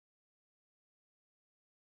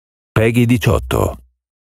Peggy 18.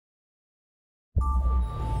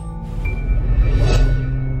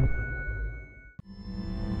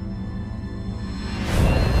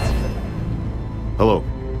 Hello,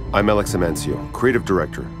 I'm Alex Amancio, Creative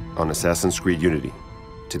Director on Assassin's Creed Unity.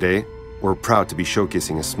 Today, we're proud to be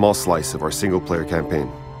showcasing a small slice of our single-player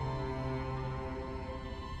campaign.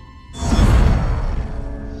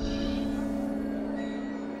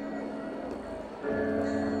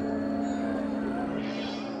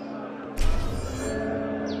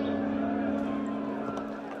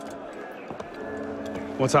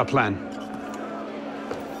 What's our plan?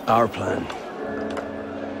 Our plan?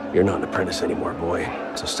 You're not an apprentice anymore, boy.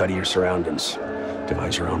 So study your surroundings.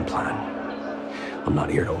 Devise your own plan. I'm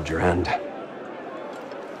not here to hold your hand.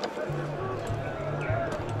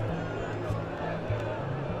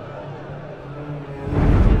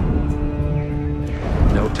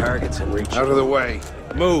 No targets in reach. Out of the way.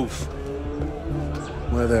 Move.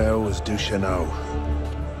 Where the hell was Duchesneau?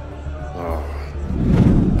 Oh.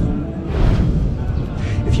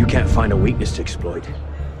 If you can't find a weakness to exploit,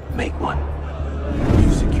 make one.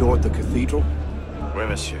 You secured the cathedral? Oui,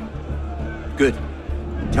 monsieur. Good.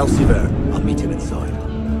 Tell Siver I'll meet him inside.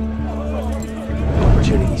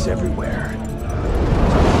 Opportunities everywhere.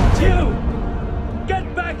 You!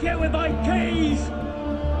 Get back here with my keys!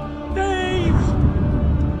 Thieves!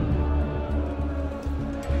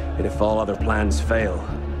 And if all other plans fail,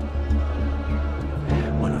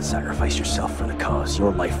 why not sacrifice yourself for the cause,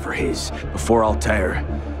 your life for his? Before Altair,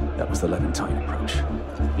 that was the Levantine approach.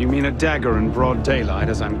 You mean a dagger in broad daylight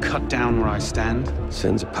as I'm cut down where I stand?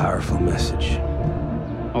 Sends a powerful message.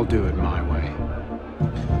 I'll do it my way.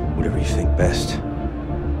 Whatever you think best,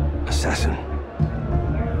 assassin.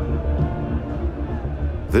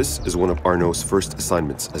 This is one of Arnaud's first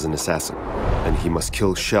assignments as an assassin, and he must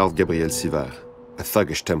kill Charles Gabriel Siver, a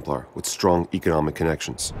thuggish Templar with strong economic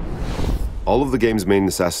connections. All of the game's main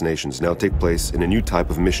assassinations now take place in a new type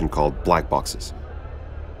of mission called black boxes.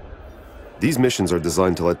 These missions are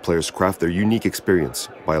designed to let players craft their unique experience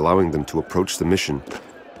by allowing them to approach the mission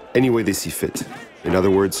any way they see fit. In other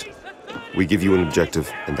words, we give you an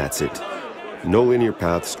objective and that's it. No linear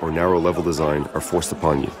paths or narrow level design are forced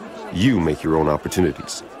upon you. You make your own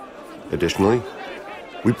opportunities. Additionally,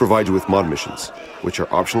 we provide you with mod missions, which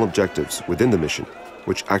are optional objectives within the mission,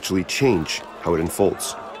 which actually change how it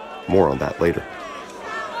unfolds. More on that later.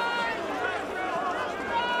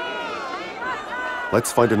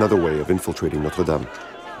 Let's find another way of infiltrating Notre Dame.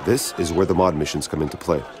 This is where the mod missions come into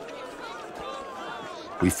play.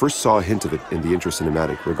 We first saw a hint of it in the intro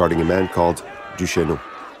cinematic regarding a man called Duchesneau.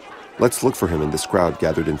 Let's look for him in this crowd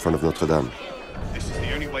gathered in front of Notre Dame. This is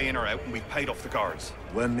the only way in or out, and we've paid off the guards.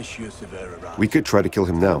 When Monsieur Siver arrives... We could try to kill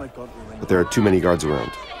him now, but there are too many guards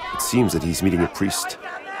around. It seems that he's meeting a priest.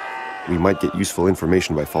 We might get useful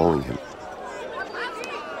information by following him.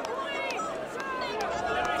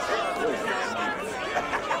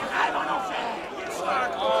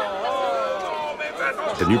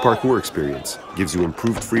 The new parkour experience gives you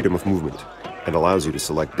improved freedom of movement and allows you to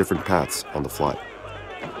select different paths on the fly.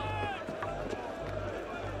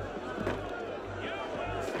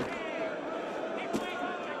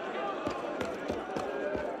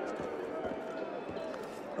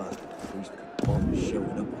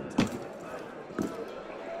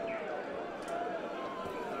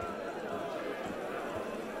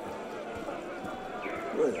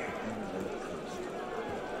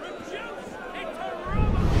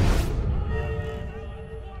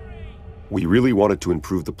 We really wanted to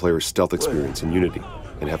improve the player's stealth experience in Unity,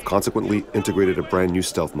 and have consequently integrated a brand new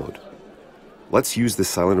stealth mode. Let's use this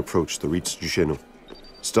silent approach to reach Duchesneau.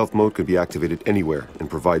 Stealth mode can be activated anywhere and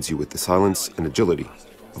provides you with the silence and agility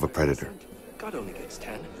of a predator. God only gets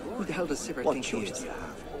 10. Who the hell does Siver What think he choice is? do you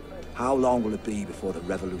have? How long will it be before the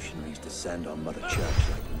revolutionaries descend on Mother Church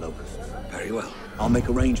like locusts? Very well. I'll make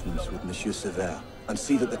arrangements with Monsieur Siver and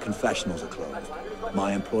see that the confessionals are closed.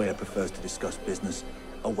 My employer prefers to discuss business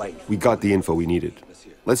away. We got the info we needed.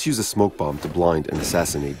 Let's use a smoke bomb to blind and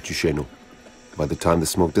assassinate Duchesneau. By the time the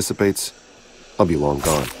smoke dissipates, I'll be long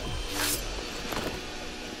gone.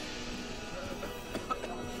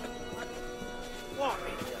 What?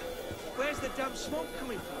 Where's the damn smoke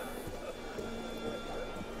coming from?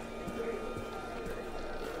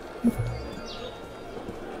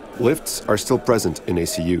 Lifts are still present in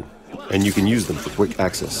ACU, and you can use them for quick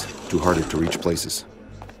access to harder to reach places.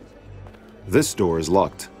 This door is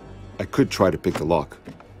locked. I could try to pick the lock,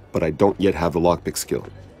 but I don't yet have the lockpick skill.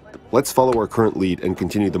 Let's follow our current lead and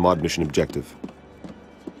continue the mod mission objective.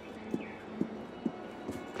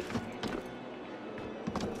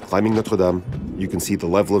 Climbing Notre Dame, you can see the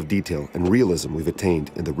level of detail and realism we've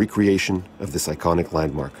attained in the recreation of this iconic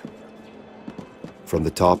landmark. From the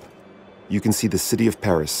top, you can see the city of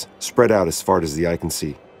Paris spread out as far as the eye can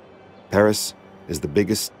see. Paris is the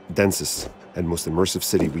biggest, densest, and most immersive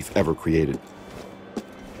city we've ever created.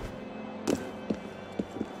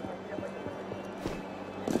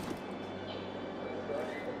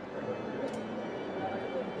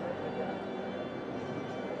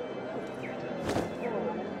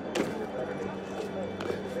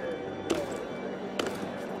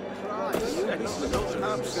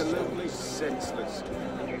 Absolutely senseless.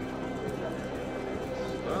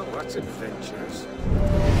 Well, what's adventures?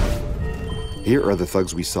 Here are the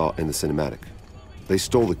thugs we saw in the cinematic. They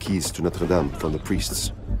stole the keys to Notre Dame from the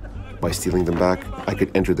priests. By stealing them back, I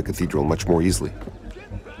could enter the cathedral much more easily.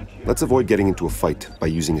 Let's avoid getting into a fight by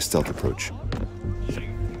using a stealth approach.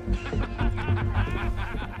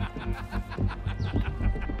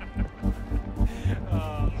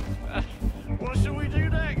 What shall we do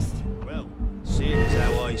next? Well, seeing as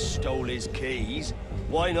how I stole his keys,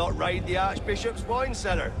 why not raid the Archbishop's wine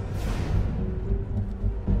cellar?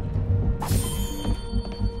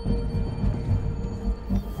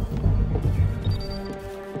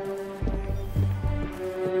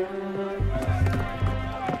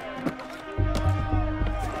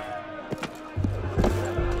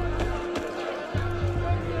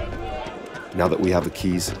 Now that we have the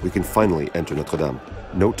keys, we can finally enter Notre Dame.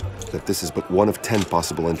 Note that this is but one of 10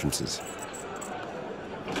 possible entrances.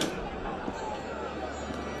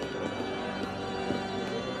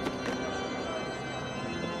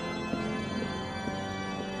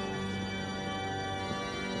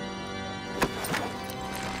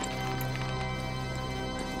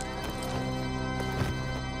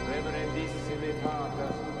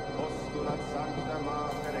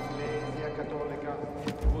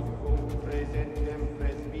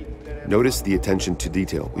 Notice the attention to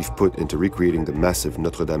detail we've put into recreating the massive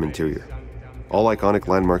Notre Dame interior. All iconic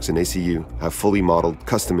landmarks in ACU have fully modeled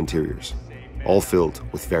custom interiors, all filled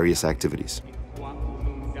with various activities.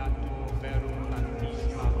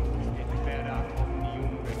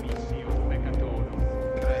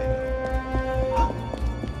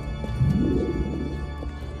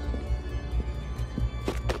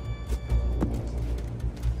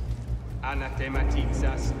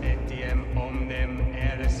 Anathematizas etiam omnem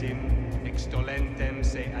eresim extolentem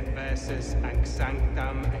se adversus ac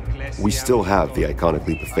sanctam ecclesiam. We still have the iconic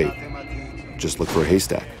leap of faith. Just look for a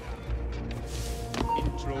haystack.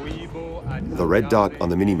 The red dot on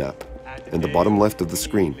the minimap in the bottom left of the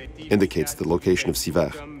screen indicates the location of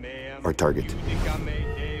Sivert, our target.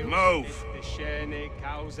 Move!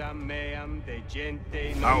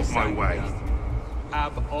 Out of my way.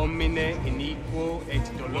 Ab homine iniquo et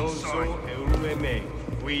doloso eurue me,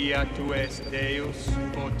 quia tu es Deus,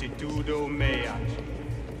 fortitudo mea.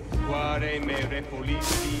 Quare me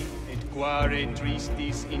repolisti, et quare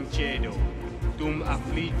tristis incedo, tum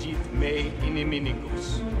affligit me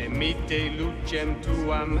inimicus, emitte lucem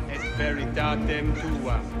tuam et veritatem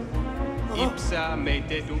tuam. Ipsa me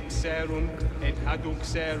deduxerunt et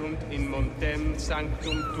aduxerunt in montem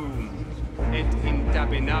sanctum tuum, et in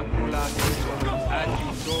tabernacula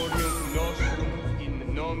adjutorium nostrum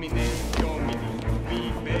in nomine Domini,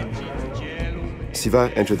 vi vecit caelum.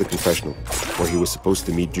 Sivert entered the confessional, where he was supposed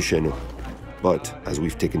to meet Duchesneau. But, as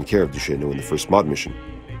we've taken care of Duchesneau in the first mod mission,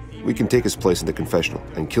 we can take his place in the confessional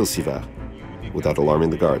and kill Sivert, without alarming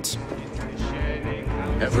the guards.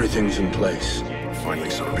 Everything's in place.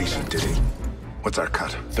 Finally so recent, did he? What's our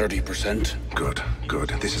cut? 30%. Good, good.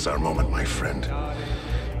 This is our moment, my friend.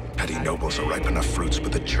 Petty nobles are ripe enough fruits,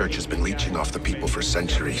 but the church has been leeching off the people for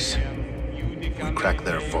centuries. We crack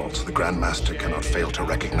their vaults. The Grand Master cannot fail to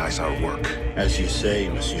recognize our work. As you say,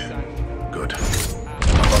 monsieur. Good.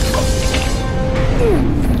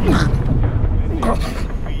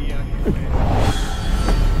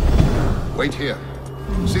 Wait here.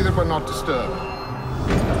 See that we're not disturbed.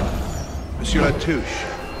 Monsieur Latouche,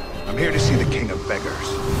 I'm here to see the King of Beggars.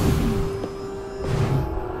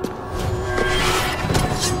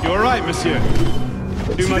 You all right, monsieur?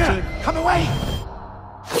 Too much? Come away!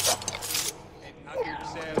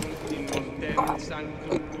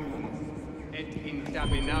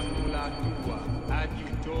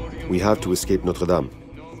 We have to escape Notre Dame,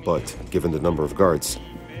 but given the number of guards,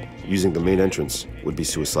 using the main entrance would be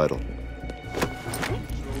suicidal.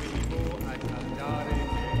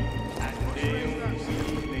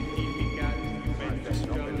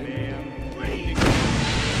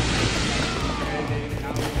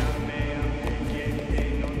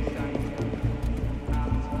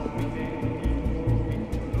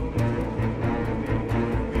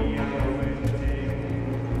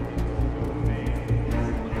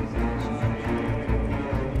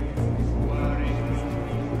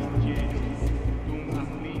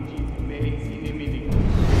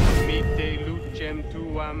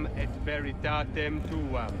 quam et veritatem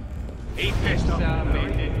tuam. He pissed off.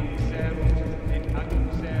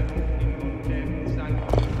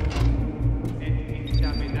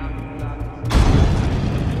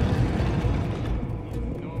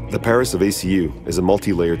 The Paris of ACU is a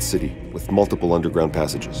multi-layered city with multiple underground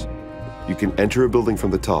passages. You can enter a building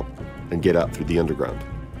from the top and get out through the underground.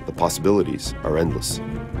 The possibilities are endless.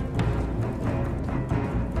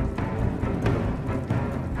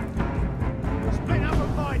 Split up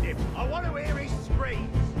and find him. I want to hear his screams.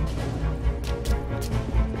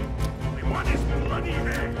 We want his bloody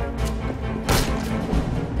head.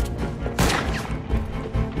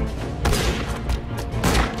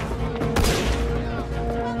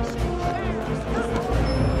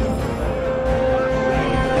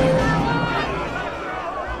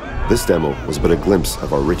 This demo was but a glimpse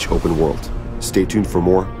of our rich open world. Stay tuned for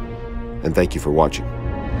more, and thank you for watching.